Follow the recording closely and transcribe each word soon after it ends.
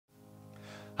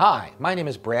Hi, my name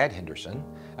is Brad Henderson,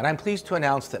 and I'm pleased to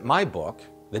announce that my book,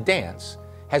 The Dance,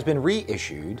 has been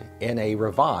reissued in a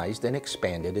revised and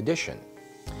expanded edition.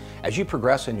 As you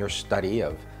progress in your study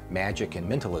of magic and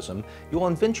mentalism, you will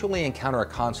eventually encounter a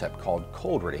concept called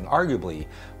cold reading, arguably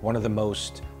one of the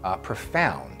most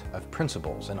profound of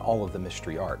principles in all of the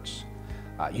mystery arts.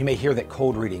 You may hear that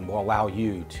cold reading will allow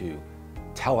you to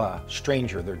tell a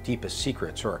stranger their deepest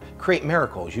secrets or create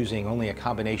miracles using only a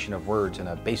combination of words and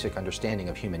a basic understanding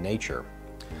of human nature.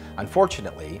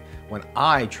 Unfortunately, when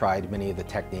I tried many of the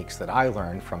techniques that I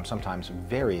learned from sometimes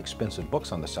very expensive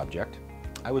books on the subject,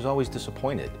 I was always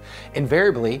disappointed.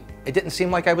 Invariably, it didn't seem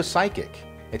like I was psychic.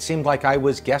 It seemed like I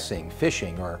was guessing,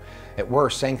 fishing, or at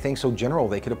worst, saying things so general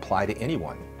they could apply to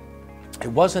anyone. It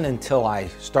wasn't until I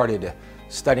started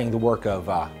studying the work of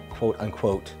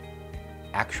quote-unquote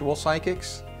actual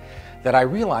psychics that I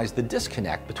realized the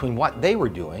disconnect between what they were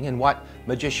doing and what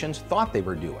magicians thought they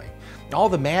were doing. All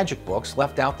the magic books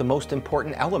left out the most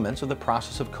important elements of the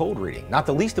process of cold reading, not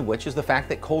the least of which is the fact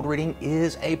that cold reading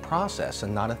is a process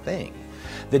and not a thing.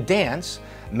 The Dance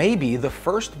may be the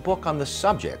first book on the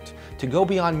subject to go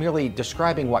beyond merely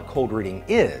describing what cold reading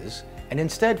is and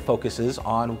instead focuses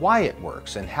on why it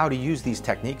works and how to use these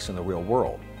techniques in the real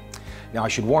world. Now, I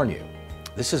should warn you,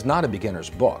 this is not a beginner's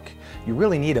book. You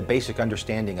really need a basic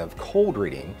understanding of cold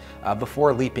reading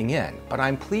before leaping in, but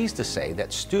I'm pleased to say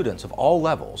that students of all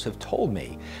levels have told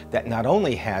me that not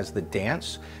only has The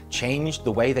Dance changed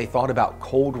the way they thought about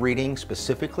cold reading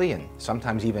specifically, and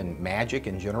sometimes even magic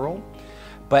in general,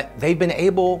 but they've been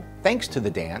able, thanks to The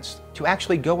Dance, to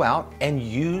actually go out and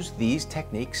use these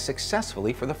techniques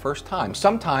successfully for the first time,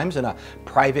 sometimes in a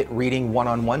private reading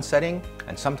one-on-one setting,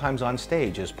 and sometimes on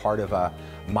stage as part of a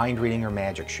mind reading or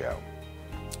magic show.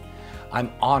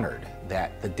 I'm honored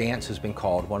that The Dance has been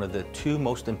called one of the 2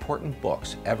 most important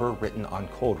books ever written on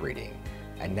cold reading,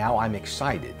 and now I'm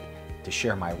excited to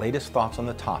share my latest thoughts on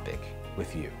the topic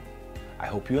with you. I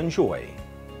hope you enjoy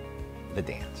The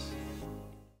Dance.